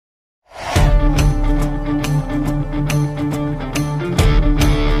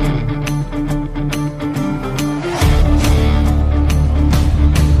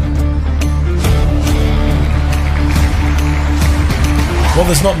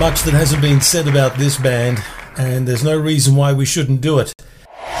there's not much that hasn't been said about this band, and there's no reason why we shouldn't do it.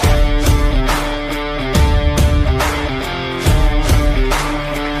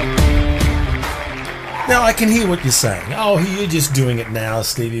 Now, I can hear what you're saying. Oh, you're just doing it now,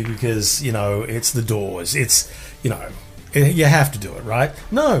 Stevie, because, you know, it's the Doors. It's, you know, you have to do it, right?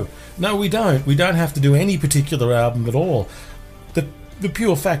 No, we don't. We don't have to do any particular album at all. The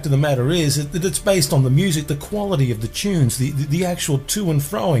pure fact of the matter is that it's based on the music, the quality of the tunes, the actual to and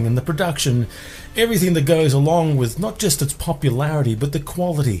froing and the production, everything that goes along with not just its popularity, but the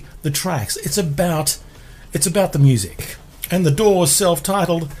quality, the tracks. It's about the music. And the Doors,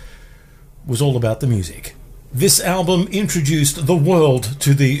 self-titled, was all about the music. This album introduced the world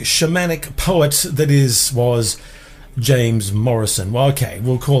to the shamanic poet that was James Morrison. Well, okay,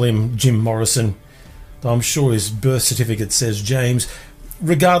 we'll call him Jim Morrison. I'm sure his birth certificate says James.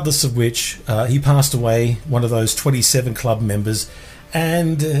 Regardless of which, he passed away, one of those 27 Club members,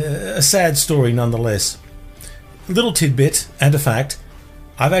 and a sad story nonetheless. Little tidbit and a fact,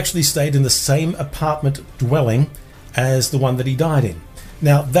 I've actually stayed in the same apartment dwelling as the one that he died in.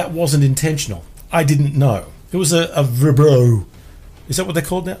 Now, that wasn't intentional. I didn't know. It was a vibro. Is that what they're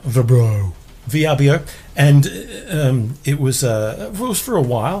called now? Vibro. VRBO. And it was for a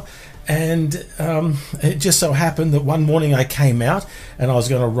while. And it just so happened that one morning I came out and I was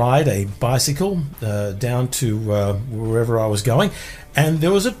going to ride a bicycle down to wherever I was going. And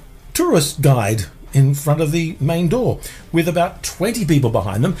there was a tourist guide in front of the main door with about 20 people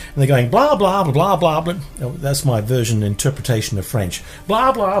behind them, and they're going blah blah blah blah blah blah. Oh, that's my version interpretation of French.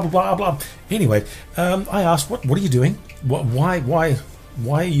 Blah blah blah blah blah. Anyway, I asked, what are you doing? Why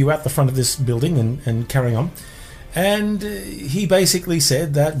are you at the front of this building and carrying on? And he basically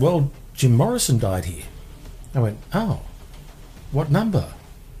said that, well, Jim Morrison died here. I went, oh, what number?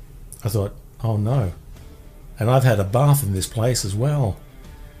 I thought, oh no, and I've had a bath in this place as well.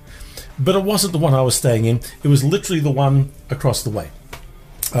 But it wasn't the one I was staying in. It was literally the one across the way,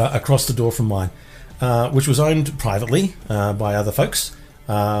 across the door from mine, which was owned privately by other folks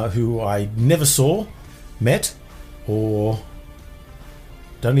who I never saw, met, or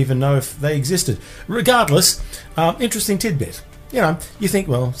don't even know if they existed. Regardless, interesting tidbit. You know, you think,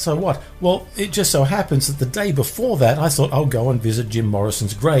 well, so what? Well, it just so happens that the day before that, I thought I'll go and visit Jim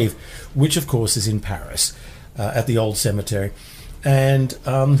Morrison's grave, which of course is in Paris, at the old cemetery. And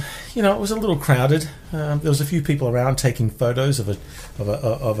you know, it was a little crowded. There was a few people around taking photos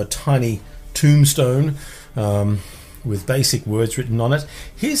of a tiny tombstone with basic words written on it.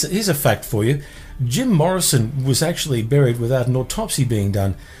 Here's a fact for you: Jim Morrison was actually buried without an autopsy being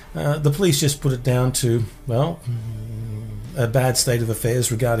done. The police just put it down to, well, a bad state of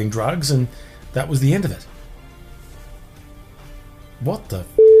affairs regarding drugs, and that was the end of it. What the?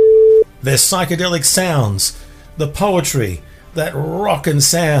 Their psychedelic sounds, the poetry, that rockin'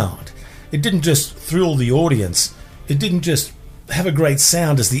 sound. It didn't just thrill the audience. It didn't just have a great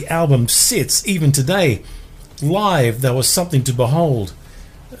sound as the album sits even today. Live, there was something to behold.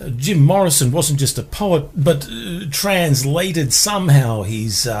 Jim Morrison wasn't just a poet, but translated somehow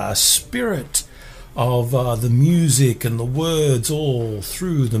his spirit of the music and the words all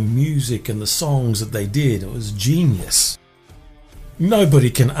through the music and the songs that they did. It was genius. Nobody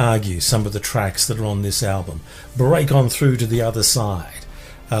can argue some of the tracks that are on this album. Break On Through to the Other Side.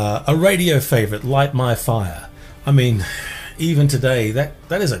 A radio favourite, Light My Fire. I mean, even today, that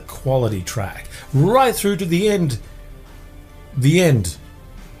is a quality track. Right through to the end. The End.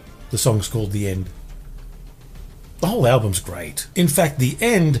 The song's called The End. The whole album's great. In fact, The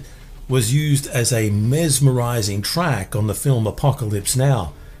End was used as a mesmerising track on the film Apocalypse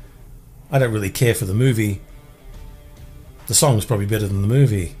Now. I don't really care for the movie. The song's probably better than the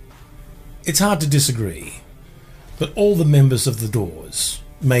movie. It's hard to disagree, but all the members of the Doors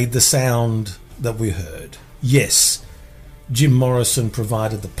made the sound that we heard. Yes, Jim Morrison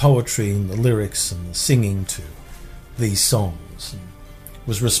provided the poetry and the lyrics and the singing to these songs, and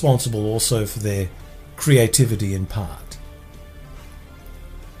was responsible also for their creativity in part.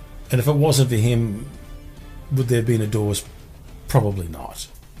 And if it wasn't for him, would there have been a Doors? Probably not.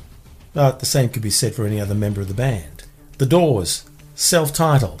 But the same could be said for any other member of the band. The Doors,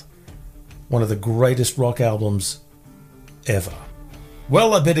 self-titled, one of the greatest rock albums ever.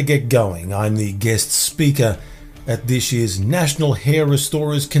 Well, I better get going. I'm the guest speaker at this year's National Hair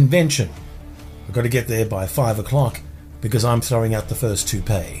Restorers Convention. I've got to get there by 5 o'clock because I'm throwing out the first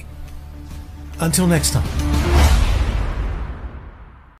toupee. Until next time.